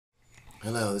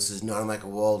Hello, this is Narada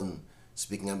Walden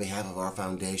speaking on behalf of our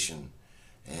foundation.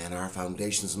 And our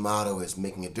foundation's motto is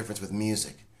making a difference with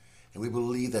music. And we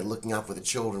believe that looking out for the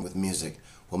children with music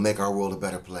will make our world a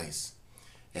better place.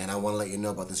 And I want to let you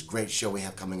know about this great show we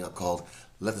have coming up called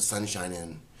Let the Sunshine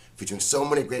In, featuring so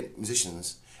many great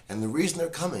musicians. And the reason they're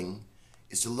coming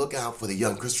is to look out for the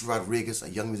young Christopher Rodriguez, a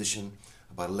young musician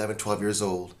about 11, 12 years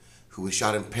old, who was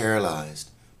shot and paralyzed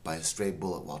by a stray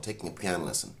bullet while taking a piano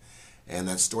lesson. And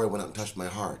that story went out and touched my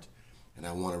heart. And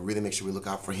I want to really make sure we look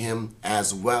out for him,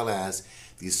 as well as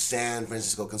the San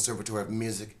Francisco Conservatory of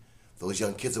Music, those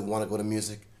young kids that want to go to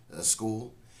music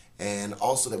school, and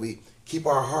also that we keep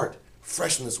our heart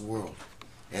fresh in this world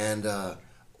and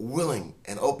willing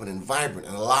and open and vibrant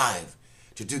and alive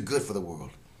to do good for the world.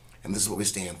 And this is what we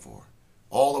stand for.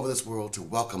 All over this world to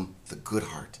welcome the good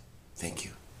heart. Thank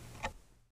you.